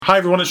Hi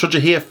everyone, it's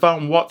Roger here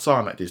from What's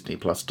On at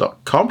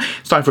DisneyPlus.com.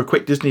 It's time for a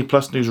quick Disney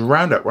Plus news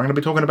roundup. We're going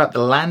to be talking about the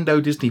Lando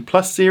Disney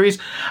Plus series.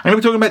 I'm going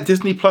to be talking about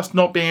Disney Plus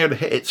not being able to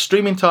hit its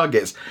streaming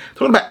targets.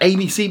 Talking about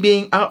ABC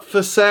being up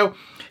for sale,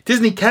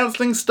 Disney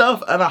cancelling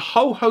stuff, and a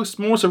whole host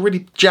more. It's a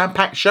really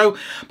jam-packed show.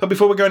 But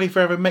before we go any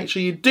further, make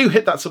sure you do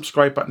hit that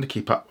subscribe button to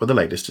keep up with the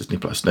latest Disney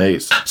Plus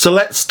news. So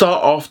let's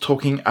start off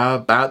talking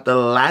about the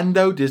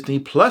Lando Disney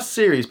Plus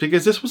series,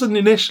 because this was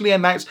initially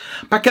announced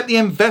back at the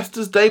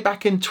Investors Day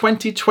back in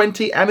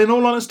 2020. And in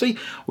all honesty,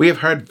 we have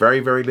heard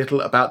very, very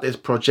little about this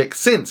project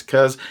since,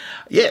 because,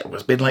 yeah,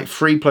 it's been like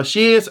 3+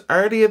 years.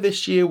 Earlier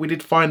this year, we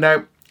did find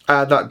out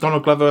that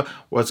Donald Glover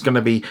was going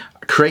to be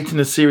creating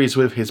a series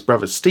with his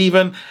brother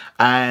Steven,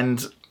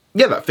 and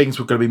yeah, that things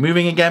were going to be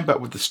moving again,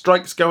 but with the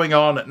strikes going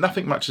on,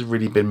 nothing much has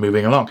really been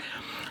moving along.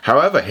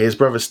 However, his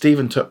brother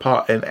Steven took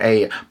part in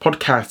a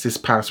podcast this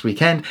past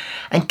weekend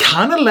and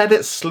kind of let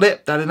it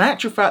slip that in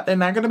actual fact they're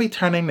now going to be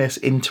turning this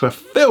into a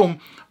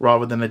film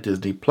rather than a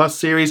Disney Plus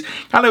series.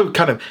 Kind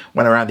of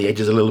went around the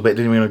edges a little bit,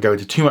 didn't want to go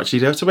into too much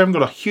detail, so we haven't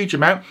got a huge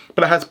amount,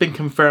 but it has been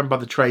confirmed by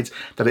the trades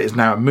that it is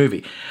now a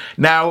movie.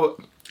 Now,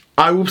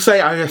 I will say,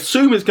 I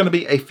assume it's going to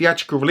be a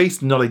theatrical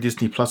release, not a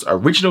Disney Plus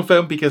original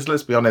film, because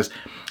let's be honest,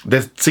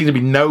 there seems to be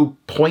no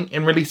point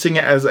in releasing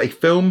it as a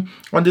film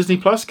on Disney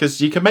Plus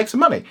because you can make some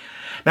money.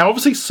 Now,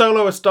 obviously,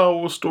 Solo, a Star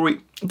Wars story,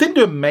 didn't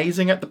do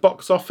amazing at the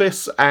box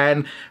office,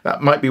 and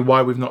that might be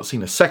why we've not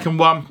seen a second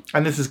one.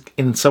 And this is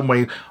in some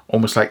way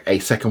almost like a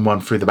second one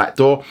through the back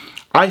door.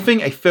 I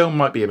think a film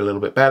might be a little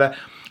bit better.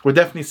 We're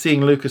definitely seeing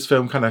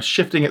Lucasfilm kind of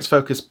shifting its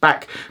focus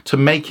back to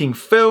making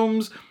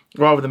films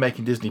rather than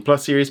making Disney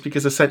Plus series,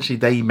 because essentially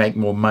they make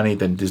more money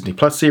than Disney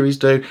Plus series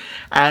do,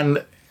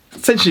 and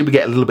essentially we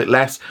get a little bit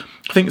less.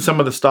 I think some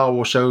of the Star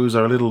Wars shows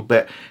are a little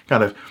bit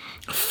kind of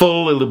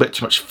full, a little bit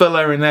too much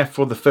filler, and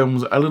therefore the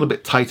film's a little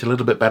bit tighter, a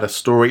little bit better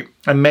story,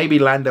 and maybe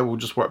Lando will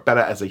just work better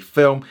as a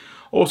film.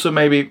 Also,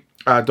 maybe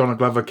Donald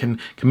Glover can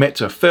commit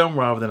to a film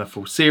rather than a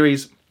full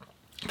series.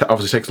 That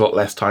obviously takes a lot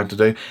less time to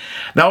do.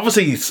 Now,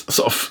 obviously,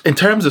 sort of in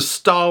terms of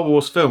Star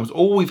Wars films,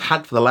 all we've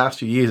had for the last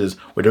few years is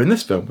we're doing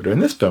this film, we're doing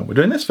this film, we're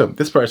doing this film.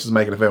 This person's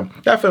making a film.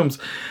 That films,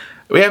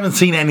 we haven't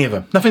seen any of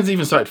them. Nothing's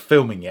even started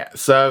filming yet.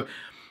 So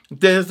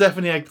there's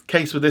definitely a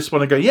case with this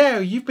one. I go, yeah,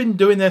 you've been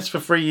doing this for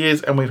 3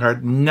 years and we've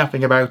heard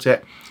nothing about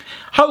it.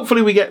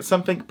 Hopefully we get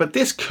something, but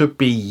this could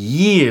be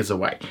years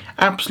away.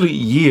 Absolute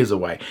years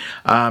away.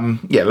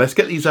 Yeah, let's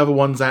get these other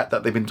ones out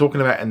that they've been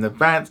talking about in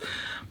advance.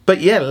 But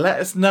yeah,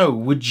 let us know.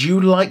 Would you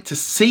like to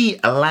see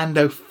a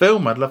Lando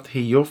film? I'd love to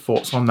hear your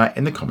thoughts on that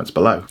in the comments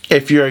below.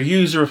 If you're a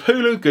user of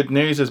Hulu, good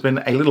news. There's been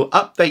a little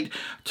update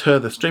to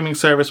the streaming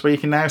service where you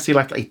can now see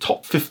like a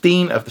top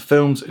 15 of the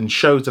films and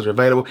shows that are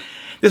available.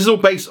 This is all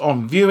based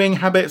on viewing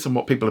habits and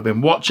what people have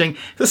been watching.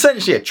 It's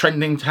essentially a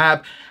trending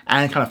tab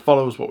and kind of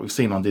follows what we've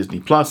seen on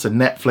Disney Plus and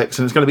Netflix,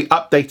 and it's going to be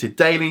updated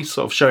daily,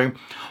 sort of showing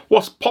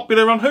what's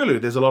popular on Hulu.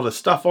 There's a lot of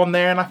stuff on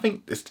there, and I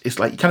think it's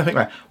like, you kind of think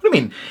like, what do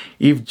you mean?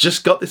 You've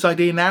just got this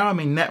idea now? I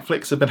mean,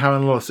 Netflix have been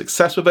having a lot of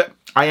success with it.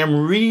 I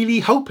am really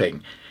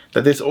hoping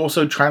that this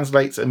also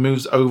translates and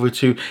moves over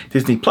to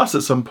Disney Plus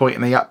at some point,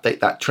 and they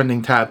update that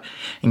trending tab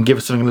and give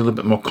us something a little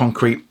bit more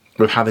concrete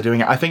with how they're doing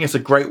it. I think it's a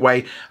great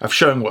way of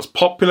showing what's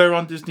popular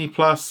on Disney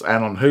Plus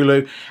and on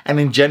Hulu, and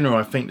in general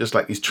I think just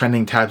like these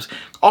trending tabs,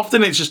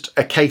 often it's just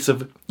a case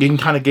of you can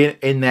kind of get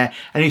in there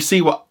and you see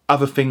what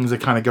other things are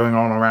kind of going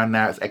on around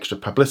now. It's extra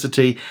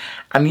publicity,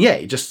 and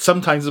yeah, just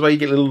sometimes the way you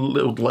get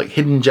little like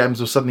hidden gems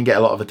will suddenly get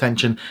a lot of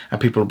attention and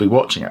people will be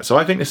watching it. So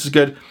I think this is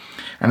good,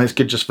 and it's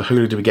good just for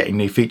Hulu to be getting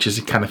new features.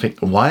 You kind of think,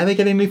 why are they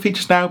getting new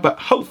features now? But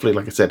hopefully,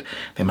 like I said,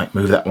 they might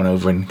move that one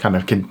over and kind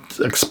of can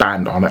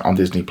expand on it on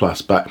Disney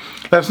Plus. But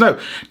let us know. Are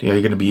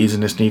you going to be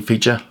using this new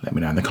feature? Let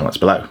me know in the comments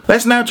below.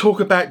 Let's now talk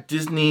about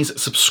Disney's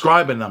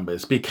subscriber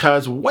numbers,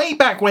 because way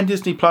back when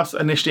Disney Plus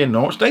initially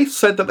launched, they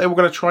said that they were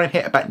going to try and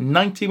hit about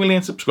 90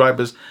 million subscribers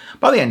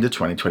by the end of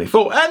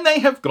 2024, and they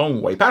have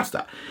gone way past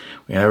that.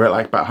 We are at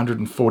like about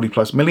 140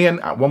 plus million.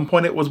 At one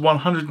point it was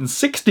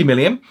 160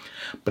 million,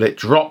 but it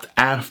dropped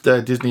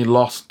after Disney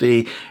lost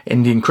the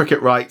Indian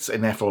cricket rights,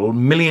 and therefore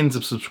millions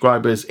of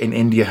subscribers in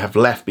India have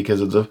left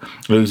because of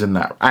losing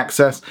that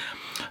access.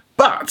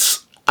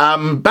 But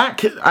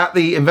back at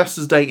the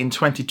Investors Day in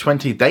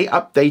 2020, they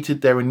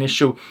updated their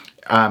initial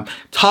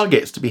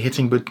targets to be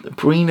hitting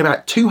between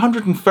about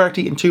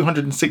 230 and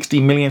 260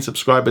 million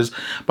subscribers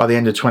by the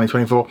end of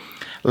 2024.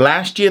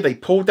 Last year, they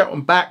pulled that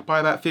one back by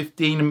about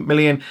 15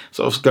 million,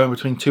 sort of going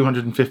between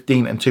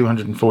 215 and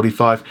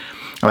 245.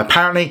 And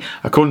apparently,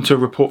 according to a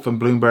report from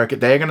Bloomberg,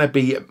 they're going to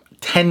be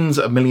tens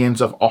of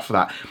millions off of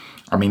that.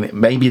 I mean,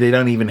 maybe they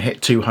don't even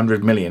hit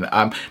 200 million.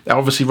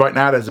 Obviously, right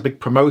now, there's a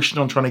big promotion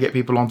on trying to get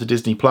people onto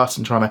Disney Plus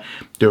and trying to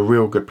do a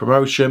real good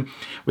promotion.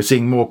 We're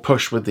seeing more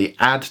push with the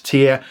ad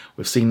tier.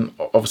 We've seen,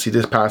 obviously,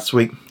 this past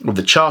week with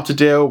the Charter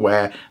deal,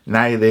 where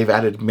now they've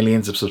added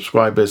millions of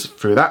subscribers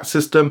through that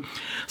system.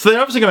 So they're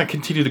obviously going to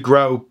continue to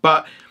grow,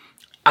 but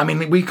I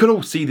mean, we could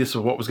all see this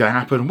of what was going to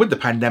happen with the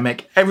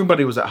pandemic.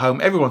 Everybody was at home.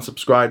 Everyone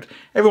subscribed.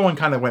 Everyone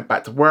kind of went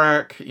back to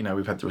work. You know,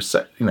 we've had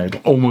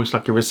the almost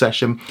like a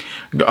recession.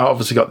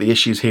 Obviously got the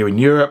issues here in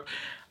Europe.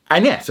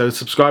 And yeah, so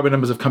subscriber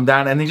numbers have come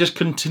down and they just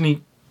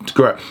continue to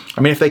grow.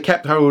 I mean, if they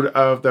kept hold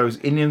of those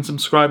Indian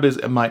subscribers,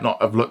 it might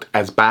not have looked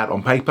as bad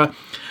on paper.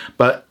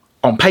 But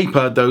on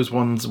paper, those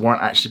ones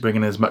weren't actually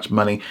bringing as much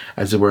money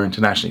as they were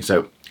internationally.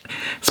 So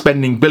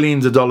spending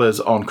billions of dollars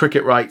on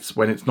cricket rights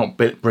when it's not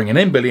bringing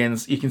in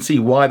billions, you can see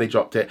why they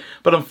dropped it.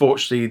 But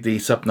unfortunately, the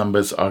sub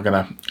numbers are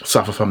going to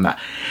suffer from that.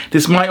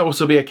 This might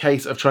also be a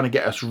case of trying to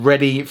get us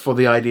ready for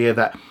the idea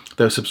that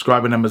those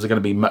subscriber numbers are going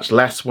to be much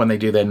less when they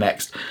do their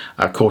next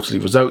quarterly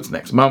results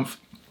next month.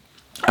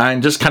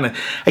 And just kind of,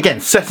 again,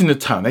 setting the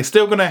tone. They're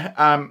still going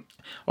to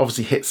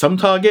obviously hit some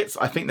targets.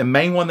 I think the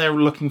main one they're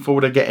looking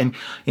forward to getting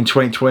in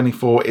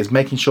 2024 is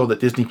making sure that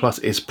Disney Plus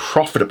is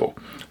profitable.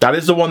 That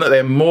is the one that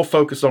they're more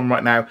focused on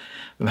right now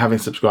than having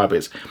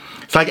subscribers.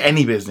 It's like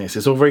any business.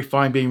 It's all very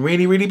fine being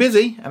really, really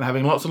busy and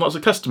having lots and lots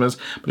of customers.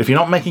 But if you're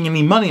not making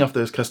any money off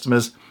those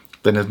customers,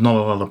 then there's not a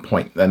lot of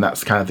point. And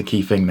that's kind of the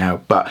key thing now.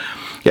 But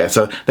yeah,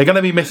 so they're going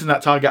to be missing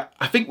that target.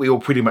 I think we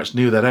all pretty much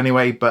knew that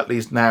anyway, but at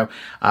least now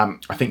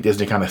I think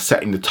Disney kind of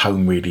setting the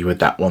tone really with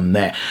that one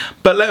there.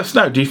 But let us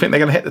know, do you think they're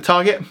going to hit the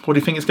target? What do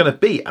you think it's going to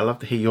be? I'd love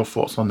to hear your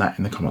thoughts on that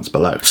in the comments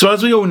below. So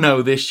as we all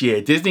know, this year,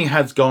 Disney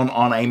has gone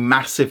on a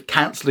massive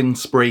cancelling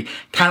spree,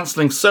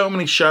 cancelling so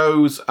many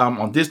shows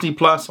on Disney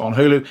Plus, on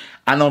Hulu,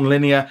 and on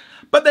linear.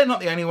 But they're not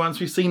the only ones.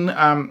 We've seen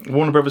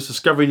Warner Brothers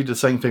Discovery do the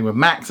same thing with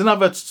Max and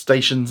other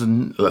stations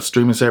and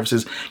streaming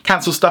services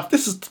cancel stuff.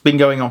 This has been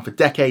going on for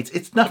decades.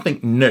 It's nothing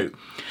new.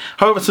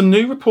 However, some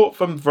new report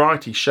from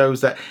Variety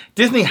shows that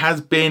Disney has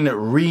been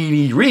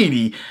really,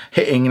 really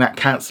hitting that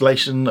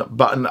cancellation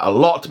button a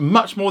lot,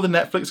 much more than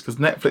Netflix, because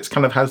Netflix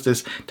kind of has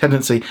this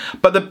tendency.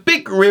 But the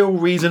big real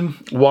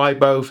reason why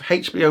both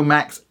HBO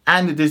Max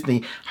and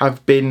Disney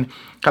have been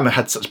kind of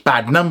had such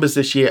bad numbers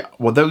this year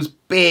were those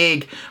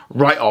big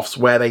write-offs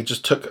where they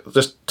just took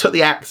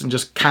the axe and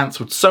just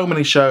cancelled so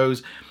many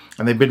shows,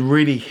 and they've been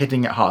really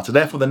hitting it hard. So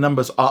therefore the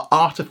numbers are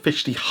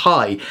artificially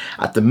high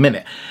at the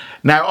minute.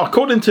 Now,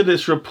 according to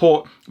this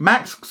report,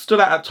 Max stood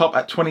out at top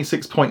at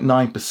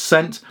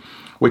 26.9%,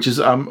 which is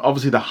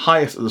obviously the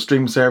highest of the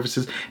streaming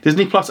services.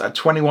 Disney Plus at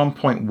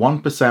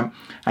 21.1%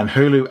 and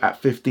Hulu at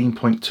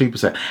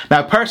 15.2%.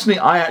 Now, personally,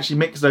 I actually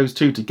mix those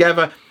two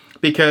together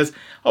because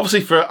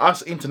obviously for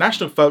us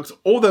international folks,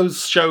 all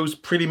those shows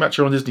pretty much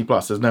are on Disney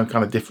Plus. There's no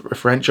kind of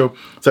differential.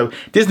 So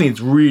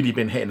Disney's really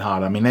been hitting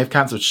hard. I mean, they've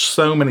cancelled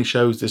so many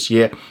shows this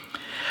year.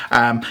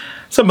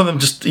 Some of them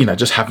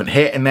just haven't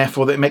hit, and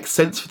therefore it makes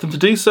sense for them to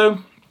do so.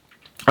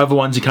 Other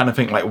ones you kind of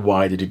think like,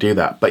 why did you do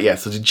that? But yeah,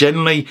 so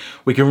generally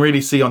we can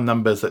really see on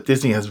numbers that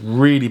Disney has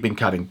really been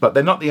cutting, but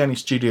they're not the only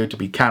studio to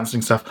be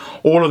cancelling stuff.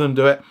 All of them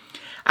do it.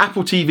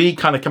 Apple TV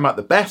kind of come out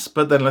the best,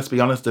 but then let's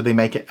be honest, did they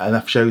make it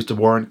enough shows to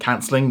warrant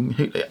cancelling?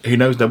 Who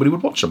knows? Nobody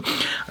would watch them.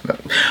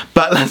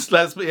 But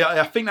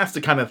I think that's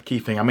the kind of key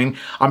thing. I mean,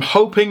 I'm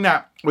hoping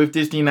that with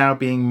Disney now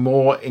being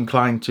more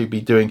inclined to be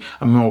doing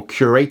a more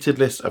curated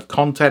list of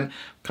content,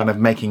 kind of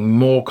making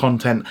more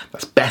content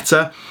that's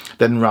better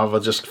than rather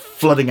just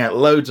flooding out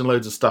loads and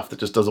loads of stuff that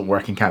just doesn't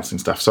work and cancelling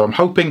stuff. So I'm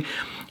hoping,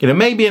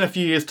 maybe in a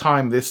few years'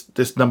 time,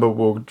 this number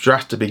will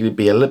drastically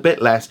be a little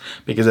bit less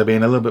because they're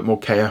being a little bit more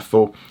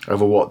careful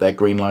over what they're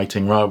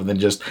greenlighting rather than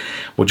just,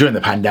 well, during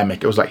the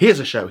pandemic, it was like, here's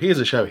a show, here's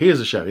a show, here's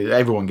a show.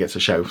 Everyone gets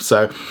a show.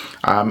 So,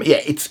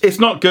 yeah, it's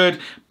not good,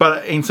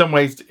 but in some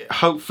ways,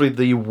 hopefully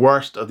the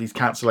worst of these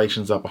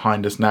cancellations are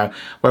behind us now.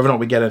 Whether or not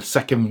we get a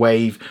second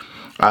wave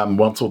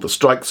once all the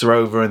strikes are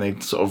over and they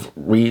sort of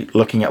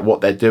looking at what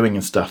they're doing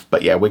and stuff.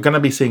 But yeah, we're going to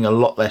be seeing a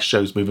lot less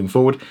shows moving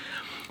forward.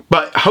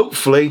 But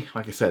hopefully,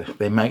 like I said,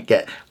 they might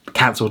get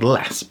cancelled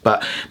less.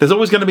 But there's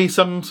always going to be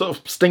some sort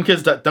of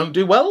stinkers that don't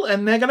do well,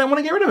 and they're going to want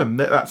to get rid of them.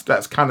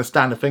 That's kind of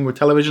standard thing with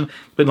television.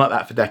 It's been like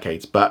that for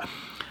decades. But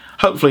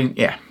hopefully,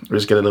 yeah, we'll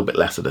just get a little bit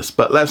less of this.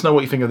 But let us know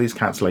what you think of these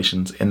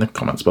cancellations in the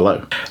comments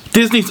below.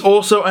 Disney's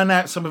also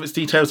announced some of its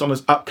details on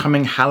its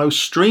upcoming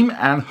Hallowstream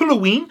and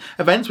Halloween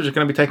events, which are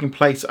going to be taking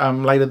place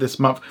later this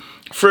month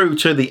through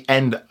to the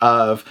end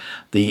of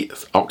the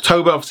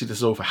October. Obviously, this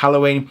is all for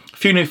Halloween. A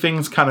few new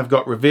things kind of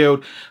got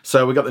revealed.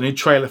 So we got the new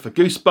trailer for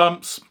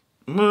Goosebumps.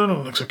 Well,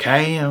 it looks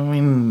okay. I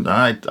mean,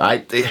 I'm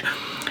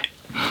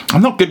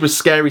not good with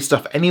scary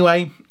stuff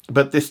anyway.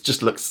 But this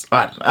just looks,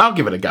 I'll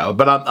give it a go.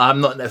 But I'm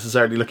not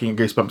necessarily looking at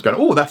Goosebumps going,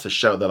 oh, that's a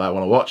show that I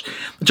want to watch.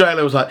 The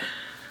trailer was like,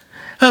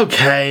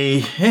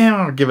 okay, yeah,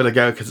 I'll give it a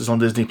go because it's on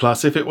Disney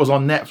Plus. If it was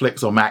on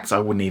Netflix or Max, I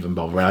wouldn't even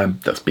bother.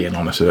 Just being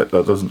honest with it,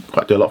 that doesn't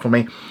quite do a lot for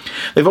me.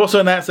 They've also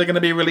announced they're going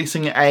to be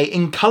releasing a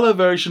in-color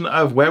version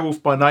of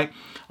Werewolf by Night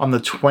on the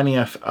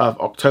 20th of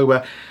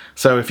October.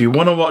 So if you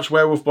want to watch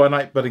Werewolf by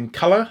Night but in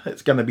color,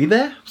 it's going to be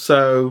there.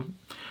 So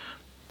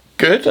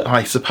good,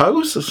 I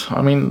suppose.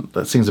 I mean,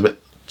 that seems a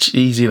bit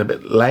cheesy and a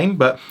bit lame,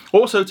 but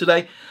also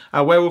today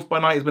Werewolf by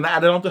Night has been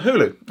added onto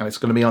Hulu, and it's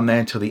going to be on there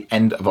until the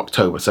end of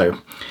October. So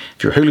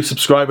if you're a Hulu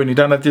subscriber and you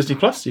don't have Disney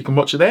Plus, you can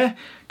watch it there.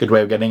 Good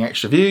way of getting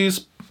extra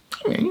views.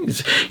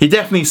 you're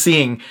definitely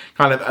seeing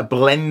kind of a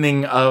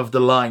blending of the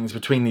lines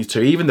between these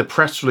two. Even the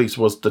press release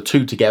was the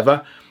two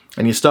together.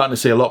 And you're starting to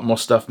see a lot more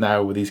stuff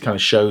now with these kind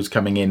of shows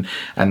coming in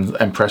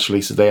and press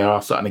releases. They are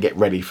starting to get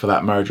ready for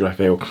that merger, I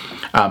feel.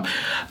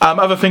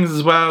 Other things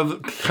as well,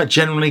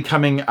 generally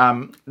coming,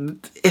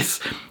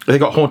 they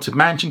got Haunted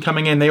Mansion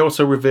coming in. They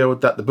also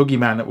revealed that the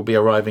Boogeyman that will be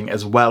arriving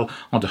as well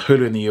onto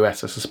Hulu in the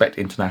US. I suspect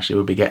internationally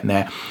we'll be getting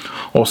there.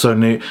 Also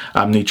new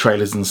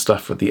trailers and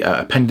stuff for the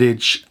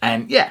appendage.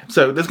 And yeah,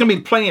 so there's going to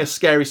be plenty of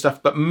scary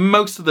stuff, but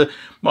most of the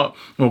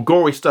more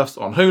gory stuff's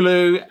on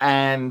Hulu.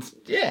 And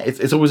yeah,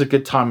 it's always a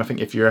good time, I think,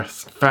 if you're a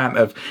fan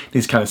of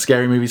these kind of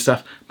scary movie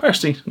stuff.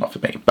 Personally, not for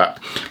me, but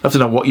I'd love to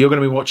know what you're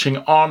going to be watching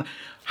on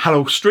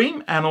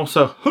Hallowstream and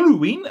also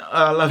Halloween.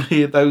 Love to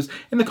hear those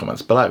in the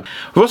comments below.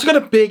 We've also got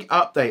a big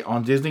update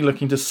on Disney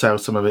looking to sell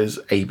some of his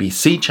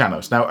ABC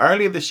channels. Now,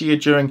 earlier this year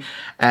during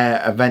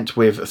an event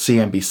with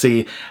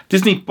CNBC,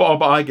 Disney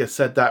Bob Iger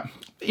said that,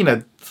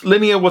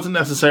 linear wasn't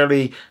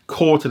necessarily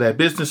core to their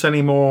business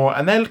anymore,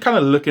 and they're kind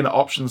of looking at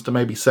options to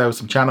maybe sell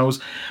some channels.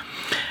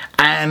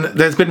 And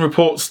there's been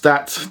reports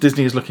that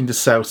Disney is looking to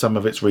sell some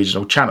of its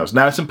regional channels.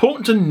 Now, it's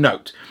important to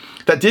note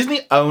that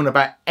Disney own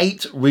about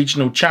 8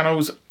 regional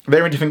channels.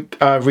 They're in different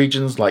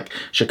regions like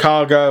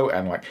Chicago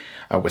and like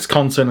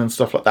Wisconsin and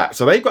stuff like that.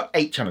 So they've got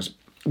 8 channels.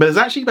 But there's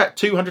actually about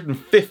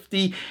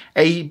 250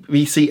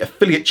 ABC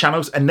affiliate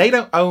channels, and they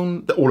don't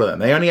own all of them.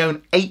 They only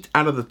own 8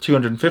 out of the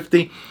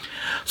 250.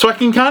 So I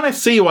can kind of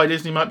see why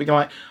Disney might be going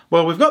like,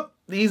 well, we've got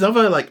these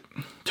other like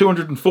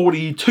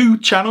 242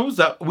 channels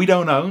that we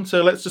don't own,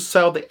 so let's just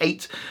sell the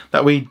 8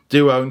 that we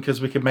do own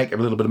because we could make a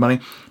little bit of money.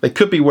 They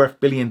could be worth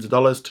billions of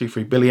dollars,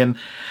 2-3 billion.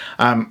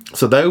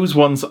 So those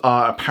ones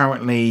are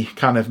apparently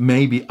kind of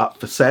maybe up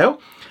for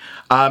sale.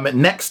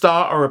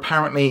 Nexstar are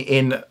apparently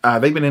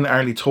they've been in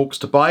early talks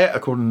to buy it,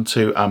 according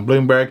to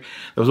Bloomberg.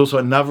 There was also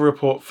another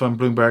report from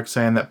Bloomberg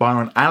saying that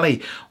Byron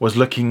Alley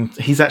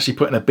he's actually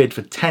putting a bid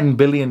for $10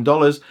 billion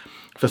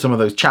for some of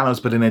those channels,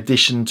 but in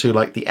addition to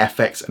like the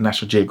FX and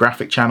National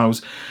Geographic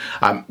channels.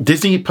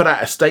 Disney put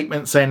out a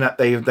statement saying that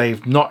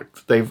they've not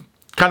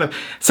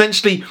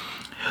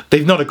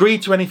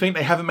agreed to anything.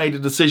 They haven't made a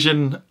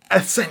decision,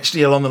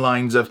 essentially along the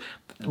lines of,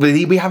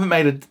 we haven't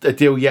made a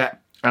deal yet,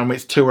 and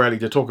it's too early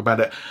to talk about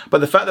it. But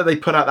the fact that they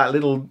put out that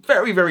little,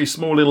 very, very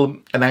small little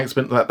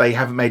announcement that they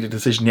haven't made a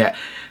decision yet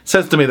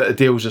says to me that the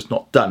deal's just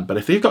not done. But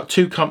if you've got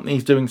 2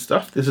 companies doing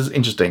stuff, this is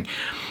interesting.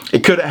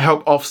 It could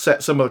help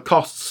offset some of the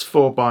costs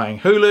for buying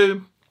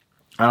Hulu.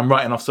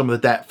 Writing off some of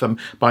the debt from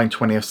buying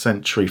 20th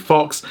Century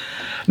Fox.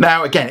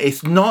 Now, again,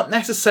 it's not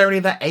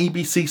necessarily that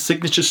ABC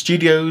Signature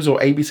Studios or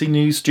ABC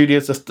News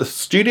Studios. The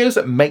studios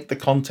that make the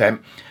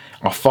content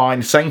are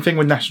fine. Same thing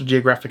with National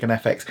Geographic and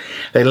FX.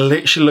 They're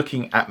literally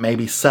looking at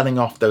maybe selling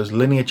off those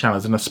linear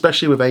channels, and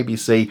especially with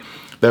ABC,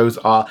 those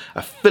are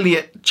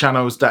affiliate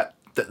channels that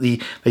they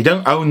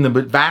don't own the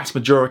vast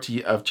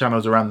majority of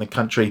channels around the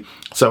country.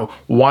 So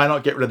why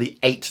not get rid of the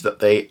 8 that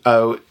they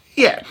own?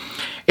 Yeah,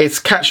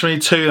 it's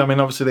catch-22. I mean,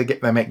 obviously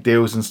they make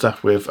deals and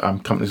stuff with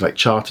companies like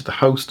Charter to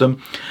host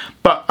them,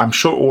 but I'm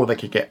sure all they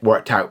could get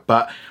worked out.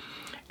 But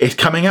it's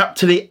coming up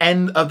to the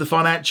end of the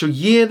financial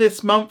year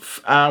this month.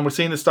 We're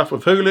seeing this stuff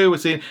with Hulu. We're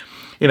seeing,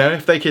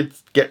 if they could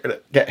get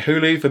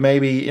Hulu for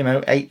maybe,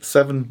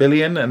 8-7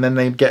 billion, and then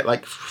they'd get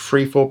like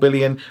 3-4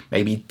 billion,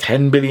 maybe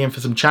 10 billion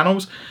for some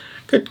channels,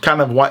 could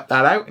kind of wipe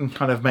that out and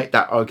kind of make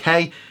that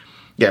okay.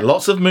 Yeah,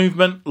 lots of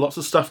movement, lots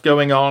of stuff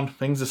going on.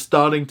 Things are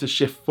starting to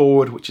shift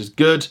forward, which is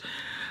good.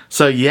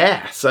 So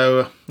yeah,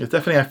 there's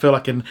definitely, I feel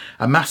like,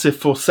 a massive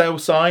for sale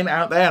sign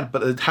out there, but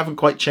they haven't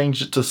quite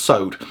changed it to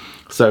sold.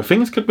 So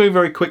things could move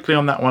very quickly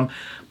on that one.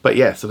 But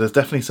yeah, so there's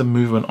definitely some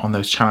movement on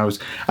those channels.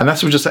 And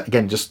that's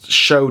just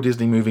show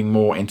Disney moving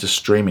more into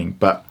streaming.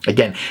 But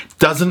again,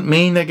 doesn't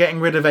mean they're getting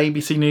rid of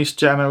ABC News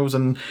channels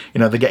and,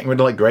 they're getting rid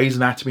of like Grey's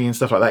Anatomy and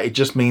stuff like that. It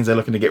just means they're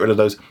looking to get rid of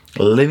those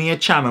linear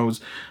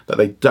channels that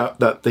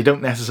they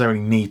don't necessarily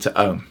need to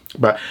own.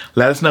 But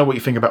let us know what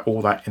you think about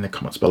all that in the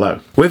comments below.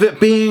 With it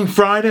being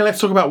Friday,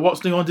 let's talk about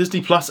what's new on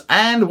Disney Plus.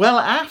 And well,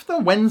 after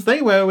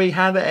Wednesday, where we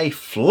had a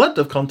flood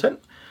of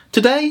content,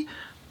 today,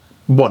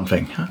 one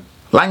thing.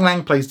 Lang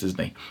Lang Plays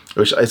Disney,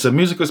 which is a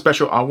musical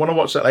special. I want to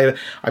watch that later.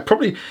 I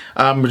probably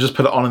will just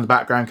put it on in the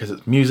background because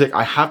it's music.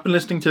 I have been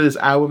listening to this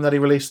album that he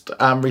released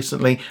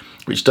recently,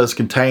 which does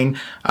contain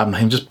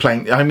him just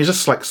playing.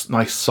 Just like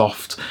nice,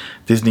 soft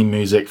Disney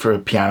music for a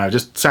piano.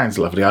 Just sounds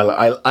lovely.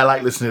 I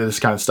like listening to this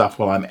kind of stuff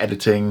while I'm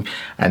editing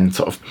and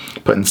sort of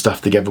putting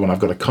stuff together when I've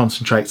got to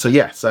concentrate. So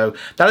yeah, so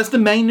that is the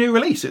main new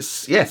release.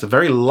 It's a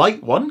very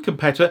light one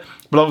compared to it.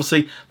 But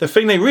obviously, the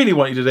thing they really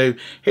want you to do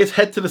is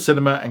head to the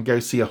cinema and go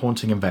see A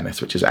Haunting in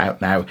Venice, which is out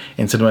now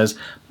in cinemas.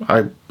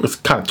 I was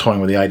kind of toying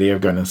with the idea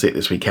of going and see it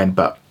this weekend,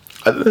 but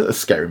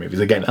scary movies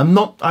again.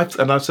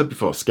 I've said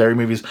before, scary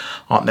movies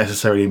aren't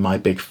necessarily my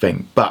big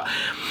thing. But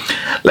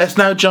let's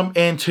now jump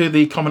into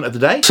the comment of the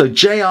day. So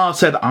JR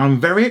said, I'm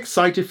very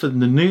excited for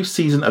the new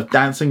season of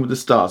Dancing with the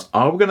Stars.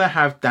 Are we going to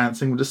have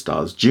Dancing with the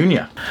Stars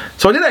Junior?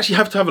 So I did actually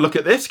have to have a look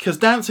at this, because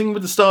Dancing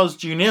with the Stars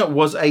Junior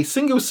was a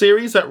single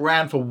series that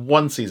ran for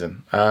one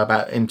season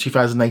about in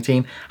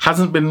 2018.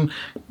 Hasn't been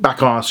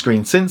back on our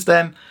screen since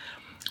then.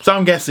 So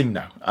I'm guessing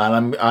no.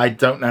 And I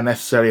don't know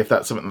necessarily if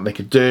that's something that they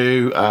could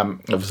do.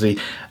 Obviously,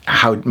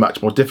 how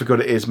much more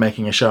difficult it is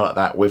making a show like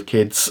that with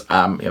kids,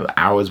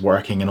 hours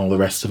working and all the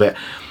rest of it.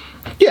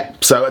 Yeah,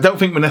 so I don't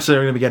think we're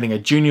necessarily going to be getting a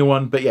junior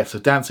one, but yeah, so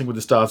Dancing with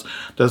the Stars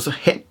does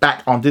hit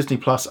back on Disney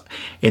Plus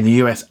in the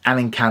US and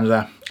in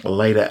Canada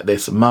later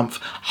this month.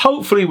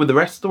 Hopefully with the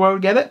rest of the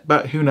world get it,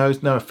 but who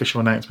knows, no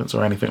official announcements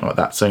or anything like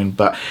that soon.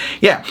 But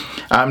yeah,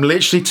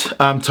 literally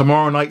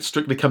tomorrow night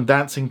Strictly Come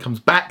Dancing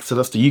comes back, so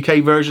that's the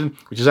UK version,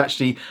 which is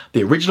actually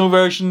the original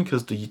version,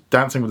 because the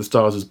Dancing with the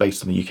Stars is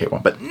based on the UK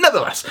one, but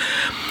nevertheless.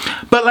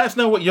 But let us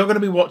know what you're going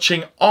to be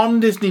watching on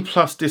Disney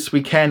Plus this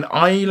weekend.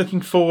 Are you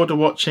looking forward to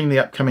watching the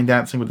upcoming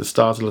Dancing with the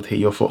Stars? I'd love to hear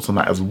your thoughts on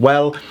that as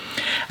well.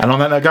 And on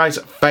that note, guys,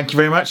 thank you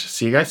very much.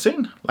 See you guys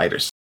soon.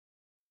 Laters.